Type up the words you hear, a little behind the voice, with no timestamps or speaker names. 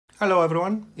Hello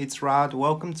everyone, it's Rad.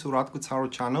 Welcome to Radko Tarot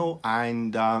channel,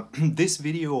 and this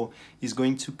video is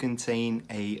going to contain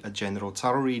a general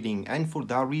tarot reading, and for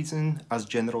that reason, as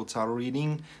general tarot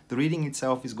reading, the reading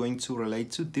itself is going to relate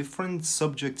to different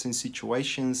subjects and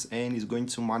situations and is going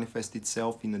to manifest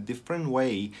itself in a different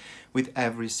way with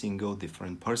every single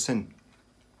different person.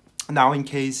 Now, in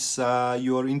case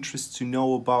you are interested to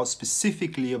know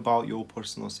specifically about your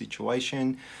personal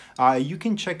situation, you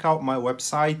can check out my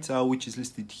website, which is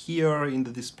listed here in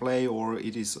the display, or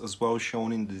it is as well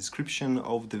shown in the description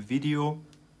of the video.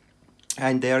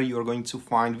 And there you are going to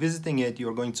find, visiting it, you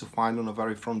are going to find on the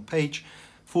very front page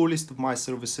full list of my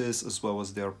services as well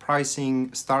as their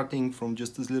pricing, starting from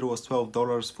just as little as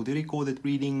 $12 for the recorded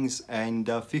readings and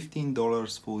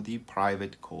 $15 for the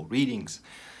private call readings.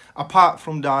 Apart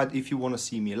from that, if you want to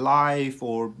see me live,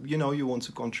 or you want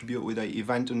to contribute with an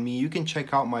event on me, you can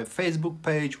check out my Facebook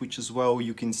page, which as well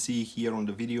you can see here on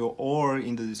the video or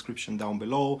in the description down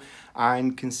below,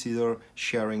 and consider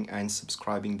sharing and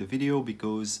subscribing the video,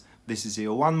 because this is a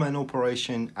one-man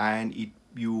operation and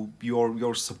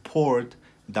your support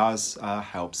does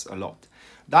helps a lot.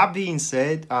 That being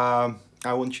said, I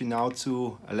want you now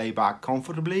to lay back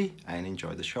comfortably and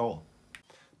enjoy the show.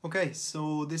 Okay,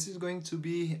 so this is going to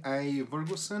be a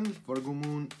Virgo Sun, Virgo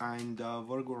Moon, and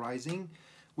Virgo Rising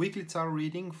weekly tarot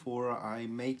reading for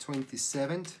May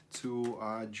 27th to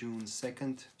June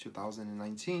 2nd,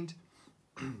 2019.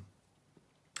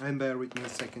 And bear with me a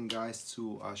second, guys,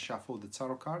 to shuffle the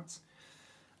tarot cards,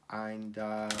 and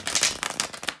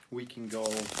we can go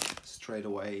straight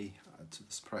away to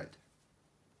the spread.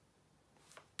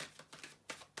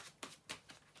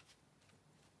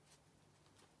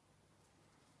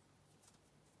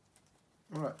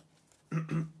 All right.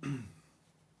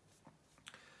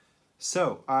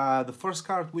 So the first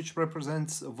card, which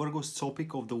represents Virgo's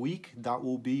topic of the week, that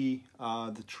will be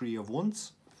the Three of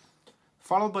Wands,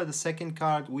 followed by the second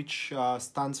card, which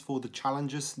stands for the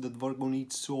challenges that Virgo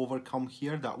needs to overcome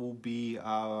here. That will be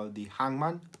the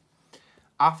Hangman.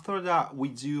 After that, we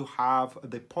do have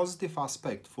the positive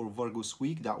aspect for Virgo's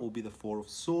week. That will be the Four of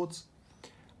Swords.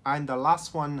 And the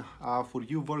last one for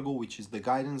you, Virgo, which is the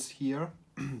guidance here.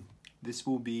 This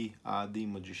will be the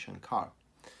Magician card.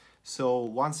 So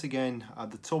once again,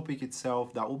 the topic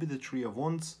itself, that will be the Three of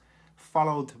Wands,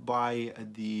 followed by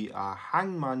the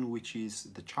Hangman, which is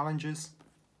the challenges.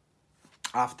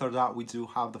 After that, we do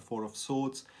have the Four of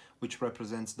Swords, which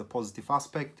represents the positive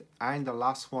aspect. And the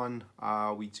last one,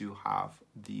 we do have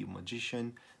the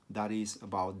Magician, that is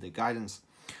about the guidance.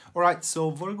 All right, so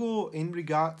Virgo, in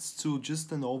regards to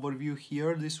just an overview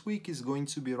here, this week is going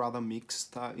to be rather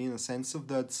mixed in a sense of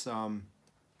that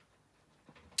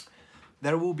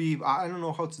there will be, I don't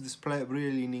know how to display it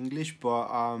really in English,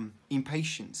 but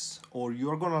impatience, or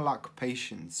you're gonna lack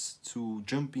patience to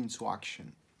jump into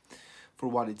action for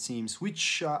what it seems,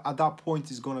 which at that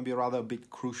point is gonna be rather a bit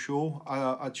crucial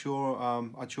at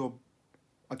your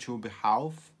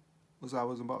behalf, as I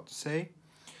was about to say,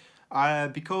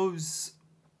 because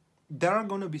there are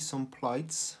going to be some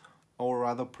plights, or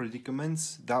rather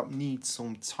predicaments, that need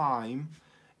some time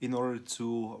in order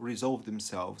to resolve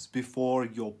themselves before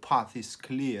your path is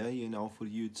clear, for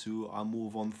you to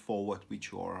move on forward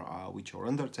with your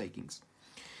undertakings.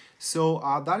 So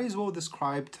that is well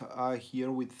described here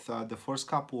with the first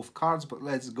couple of cards, but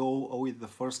let's go with the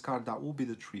first card. That will be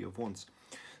the Three of Wands.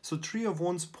 So Three of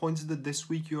Wands points that this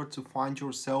week you are to find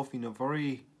yourself in a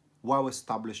very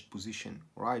well-established position,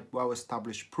 right?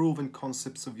 Well-established, proven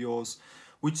concepts of yours,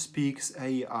 which speaks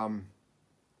a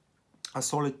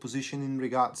solid position in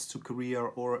regards to career,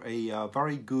 or a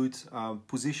very good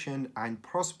position and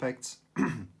prospects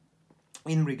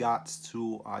in regards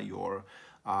to your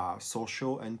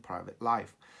social and private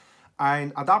life.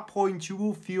 And at that point, you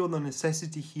will feel the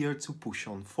necessity here to push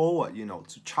on forward,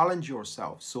 to challenge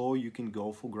yourself, so you can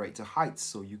go for greater heights,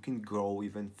 so you can grow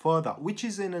even further, which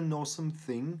is an awesome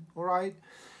thing, all right?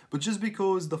 But just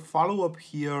because the follow-up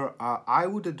here, I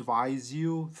would advise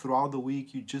you throughout the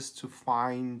week, you just to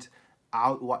find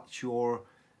out what your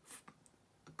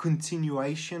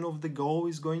continuation of the goal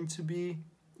is going to be,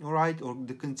 all right, or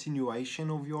the continuation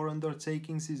of your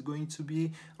undertakings is going to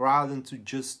be, rather than to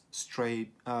just straight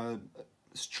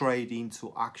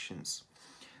into actions.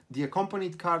 The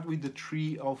accompanied card with the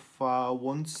Three of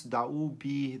Wands, that will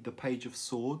be the Page of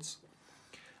Swords.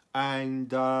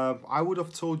 And I would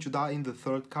have told you that in the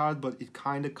third card, but it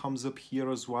kind of comes up here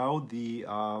as well. The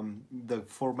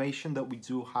formation that we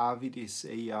do have, it is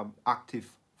a active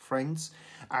friends,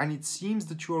 and it seems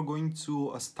that you are going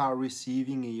to start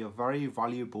receiving a very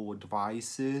valuable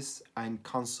advices and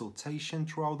consultation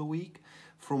throughout the week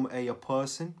from a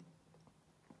person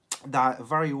that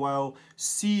very well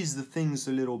sees the things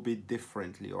a little bit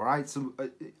differently. All right, so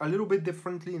a little bit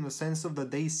differently in the sense of that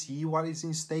they see what is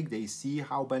in stake, they see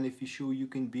how beneficial you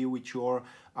can be with your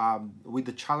with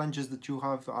the challenges that you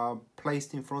have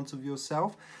placed in front of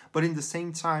yourself, but in the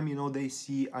same time, you know, they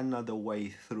see another way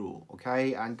through.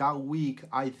 Okay, and that week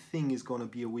I think is going to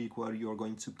be a week where you're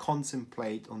going to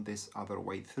contemplate on this other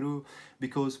way through,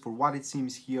 because for what it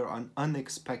seems here, an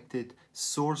unexpected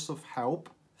source of help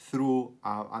through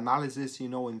analysis, you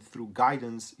know, and through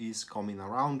guidance is coming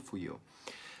around for you.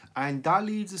 And that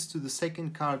leads us to the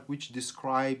second card, which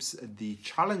describes the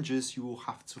challenges you will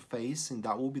have to face, and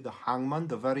that will be the Hangman,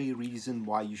 the very reason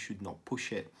why you should not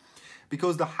push it.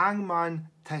 Because the Hangman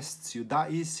tests you.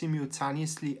 That is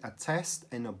simultaneously a test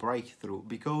and a breakthrough,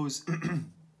 because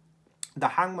the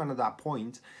Hangman at that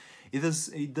point,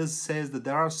 it does says that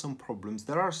there are some problems,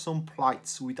 there are some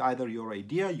plights with either your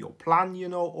idea, your plan, you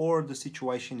know, or the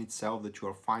situation itself that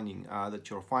you're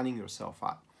finding yourself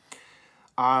at.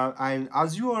 And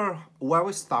as you are well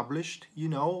established, you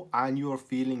know, and you're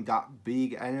feeling that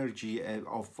big energy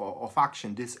of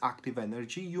action, this active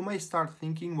energy, you may start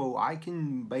thinking, well, I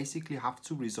can basically have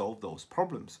to resolve those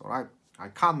problems, all right? I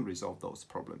can resolve those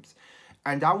problems.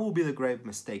 And that will be the grave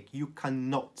mistake. You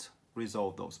cannot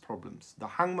resolve those problems. The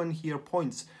Hangman here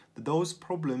points that those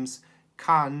problems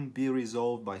can be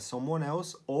resolved by someone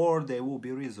else, or they will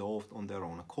be resolved on their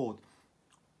own accord.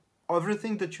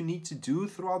 Everything that you need to do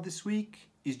throughout this week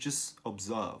is just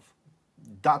observe.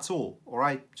 That's all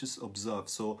right? Just observe.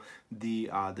 So the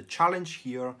challenge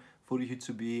here for you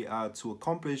to be to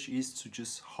accomplish is to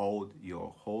just hold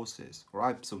your horses,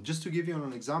 right? So just to give you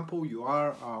an example, you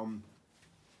are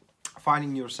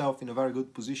finding yourself in a very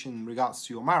good position in regards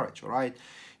to your marriage, all right?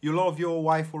 You love your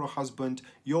wife or a husband,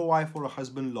 your wife or a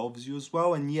husband loves you as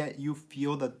well, and yet you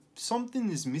feel that something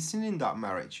is missing in that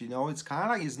marriage, you know? It's kind of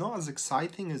like it's not as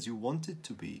exciting as you want it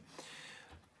to be,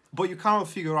 but you cannot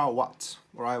figure out what,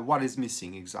 all right? What is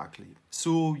missing exactly.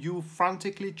 So you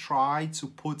frantically try to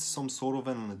put some sort of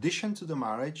an addition to the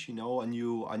marriage, you know, a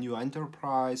new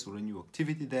enterprise or a new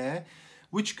activity there,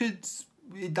 which could,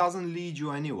 it doesn't lead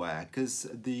you anywhere, because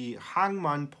the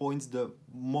Hangman points the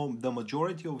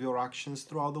majority of your actions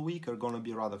throughout the week are going to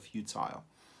be rather futile,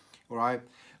 all right?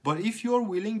 But if you're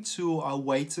willing to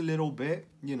wait a little bit,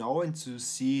 you know, and to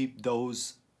see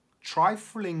those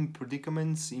trifling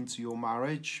predicaments into your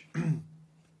marriage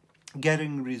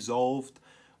getting resolved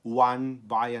one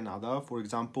by another, for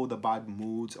example, the bad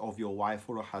moods of your wife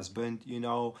or a husband, you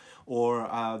know, or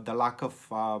the lack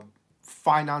of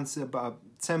finance,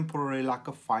 temporary lack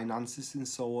of finances, and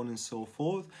so on and so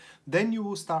forth, then you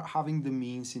will start having the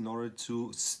means in order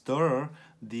to stir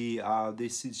the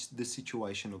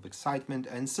situation of excitement.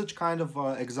 And such kind of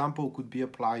example could be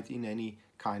applied in any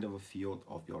kind of a field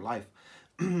of your life.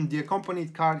 The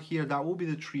accompanied card here, that will be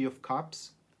the Three of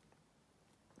Cups.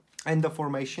 And the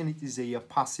formation, it is a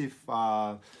passive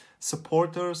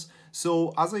supporters.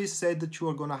 So as I said, that you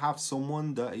are going to have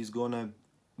someone that is going to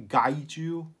guide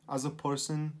you as a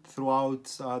person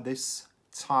throughout this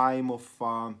time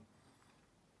of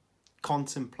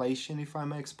contemplation, if I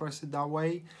may express it that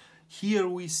way. Here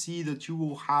we see that you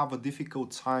will have a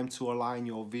difficult time to align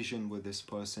your vision with this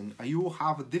person. You will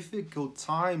have a difficult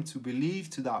time to believe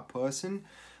to that person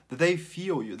that they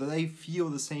feel you, that they feel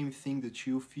the same thing that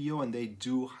you feel, and they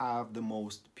do have the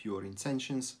most pure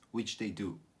intentions, which they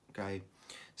do, okay?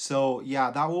 So yeah,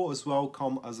 that will as well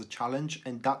come as a challenge,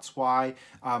 and that's why,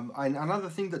 and another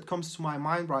thing that comes to my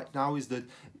mind right now is that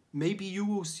maybe you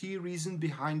will see reason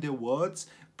behind their words,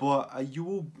 but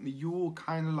you will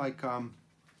kind of like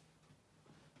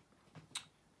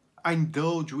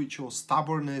indulge with your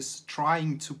stubbornness,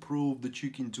 trying to prove that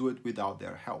you can do it without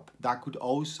their help. That could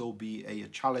also be a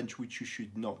challenge which you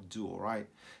should not do, all right?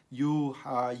 You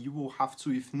will have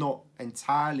to, if not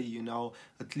entirely, you know,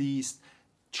 at least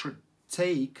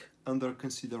take under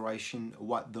consideration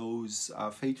what those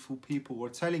faithful people were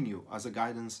telling you as a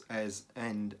guidance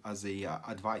and as a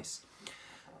advice.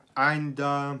 And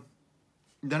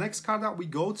the next card that we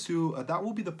go to, that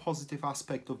will be the positive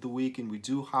aspect of the week, and we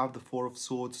do have the Four of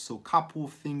Swords. So couple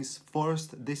of things.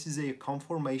 First, this is a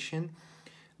confirmation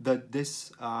that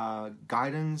this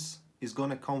guidance is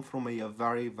going to come from a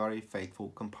very, very faithful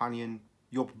companion,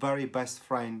 your very best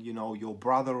friend, you know, your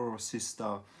brother or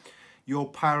sister, your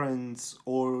parents,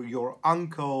 or your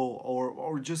uncle,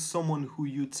 or just someone who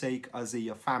you take as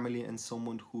a family and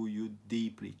someone who you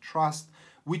deeply trust,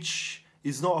 which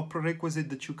is not a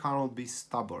prerequisite that you cannot be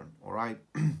stubborn, all right?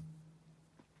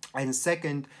 And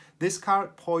second, this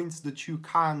card points that you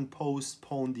can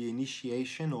postpone the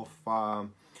initiation of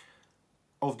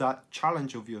of that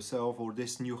challenge of yourself, or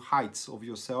this new heights of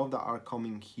yourself that are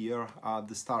coming here at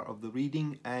the start of the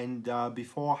reading. And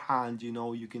beforehand, you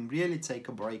know, you can really take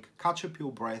a break, catch up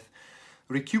your breath,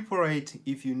 recuperate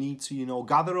if you need to, you know,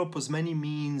 gather up as many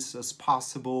means as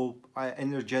possible,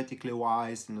 energetically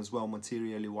wise and as well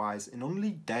materially wise, and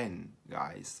only then,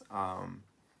 guys,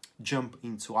 jump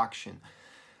into action.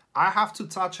 I have to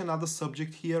touch another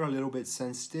subject here, a little bit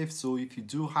sensitive. So if you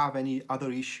do have any other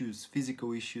issues,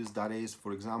 physical issues, that is,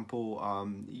 for example,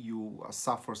 you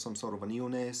suffer some sort of an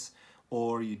illness,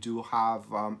 or you do have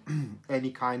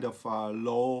any kind of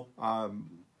law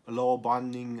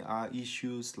bonding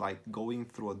issues, like going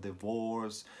through a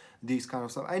divorce, these kind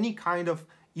of stuff, any kind of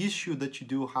issue that you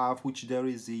do have, which there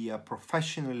is a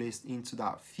professionalist into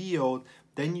that field,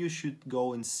 then you should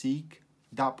go and seek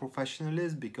that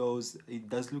professionalist, because it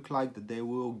does look like that they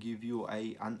will give you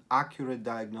an accurate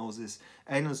diagnosis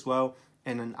and as well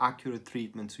an accurate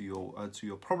treatment to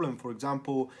your problem. For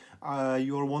example,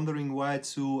 you're wondering where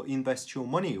to invest your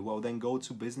money. Well, then go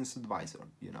to business advisor,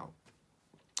 you know.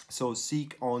 So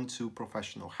seek on to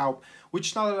professional help,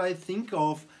 which, now that I think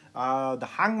of, the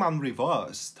Hangman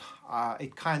reversed,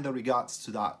 it kind of regards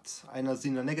to that. And as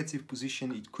in a negative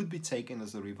position, it could be taken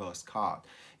as a reverse card.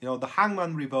 You know, the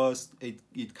Hangman reversed,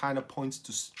 it kind of points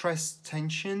to stress,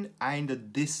 tension, and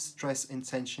that this stress and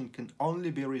tension can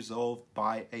only be resolved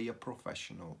by a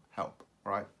professional help,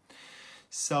 right?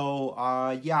 So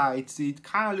yeah, it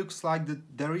kind of looks like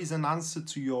that there is an answer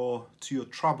to your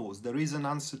troubles, there is an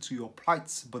answer to your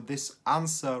plights, but this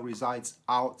answer resides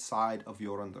outside of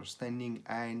your understanding,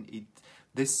 and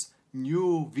this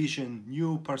new vision,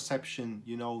 new perception,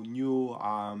 you know, new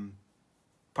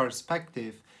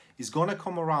perspective is gonna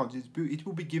come around. It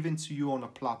will be given to you on a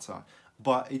platter,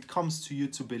 but it comes to you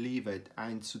to believe it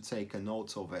and to take a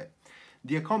note of it.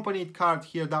 The accompanied card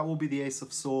here, that will be the Ace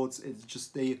of Swords. It's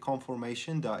just a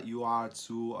confirmation that you are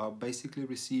to basically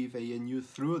receive a new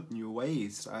truth, new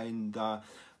ways, and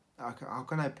how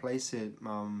can I place it?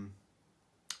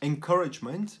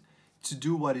 Encouragement to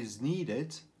do what is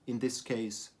needed, in this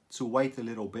case, to wait a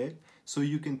little bit, so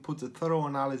you can put a thorough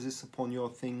analysis upon your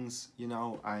things, you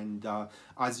know, and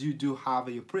as you do have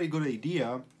a pretty good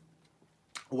idea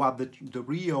what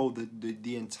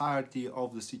the entirety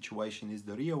of the situation is,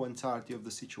 the real entirety of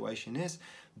the situation is,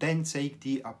 then take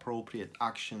the appropriate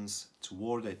actions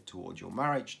toward it, toward your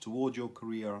marriage, toward your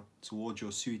career, toward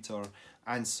your suitor,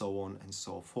 and so on and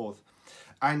so forth.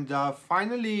 And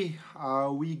finally,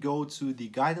 we go to the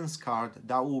guidance card.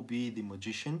 That will be the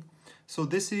Magician. So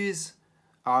this is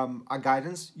a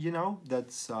guidance, you know,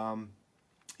 that's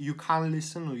you can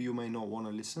listen or you may not want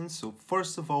to listen. So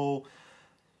first of all,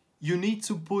 you need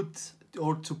to put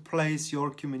or to place your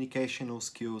communicational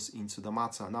skills into the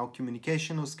matter. Now,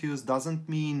 communicational skills doesn't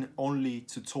mean only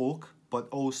to talk, but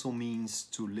also means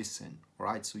to listen,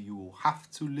 right? So you will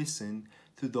have to listen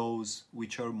to those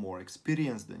which are more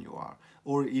experienced than you are.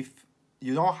 Or if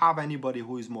you don't have anybody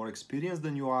who is more experienced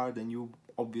than you are, then you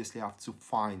obviously have to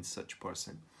find such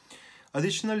person.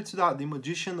 Additionally to that, the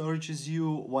Magician urges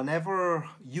you, whenever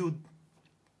you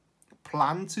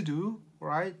plan to do,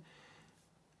 right,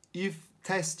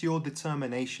 test your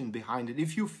determination behind it.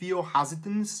 If you feel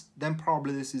hesitance, then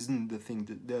probably this isn't the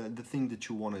thing that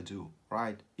you want to do,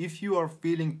 right? If you are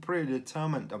feeling pretty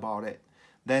determined about it,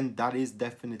 then that is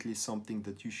definitely something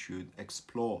that you should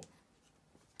explore.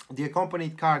 The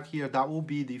accompanied card here, that will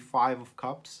be the Five of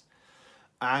Cups.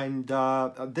 And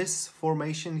this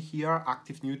formation here,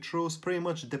 active neutrals, pretty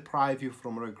much deprive you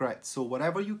from regret. So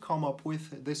whatever you come up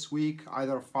with this week,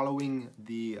 either following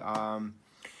the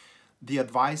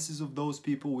advices of those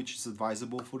people, which is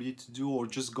advisable for you to do, or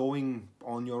just going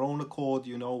on your own accord,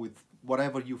 you know, with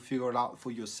whatever you figured out for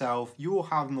yourself, you will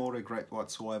have no regret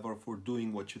whatsoever for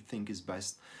doing what you think is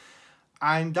best.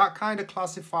 And that kind of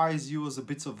classifies you as a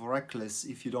bit of reckless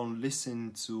if you don't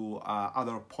listen to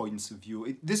other points of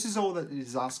view. This is all that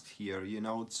is asked here, you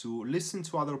know, to listen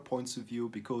to other points of view,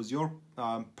 because your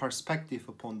perspective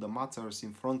upon the matters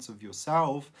in front of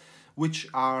yourself, which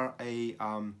are a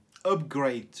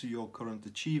upgrade to your current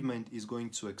achievement, is going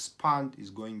to expand, is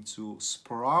going to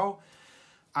sprout,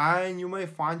 and you may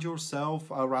find yourself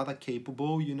rather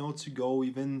capable, you know, to go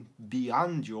even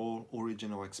beyond your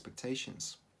original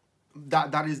expectations.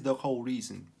 That is the whole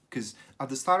reason, because at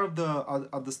the start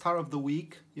of the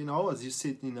week, you know, as you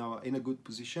sit in a good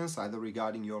positions, either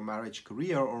regarding your marriage,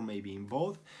 career, or maybe in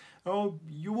both,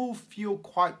 you will feel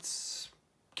quite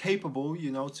capable,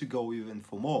 you know, to go even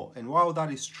for more. And while that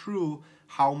is true,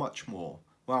 how much more?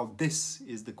 Well, this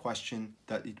is the question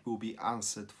that it will be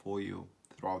answered for you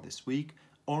throughout this week,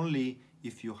 only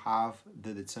if you have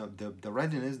the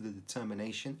readiness, the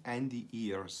determination, and the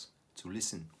ears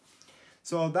listen.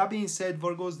 So that being said,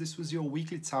 Virgos, this was your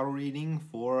weekly tarot reading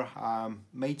for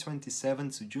May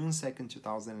 27th to June 2nd,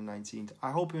 2019.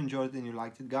 I hope you enjoyed it and you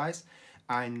liked it, guys.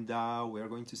 And we are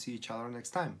going to see each other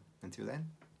next time. Until then,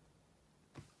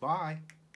 bye.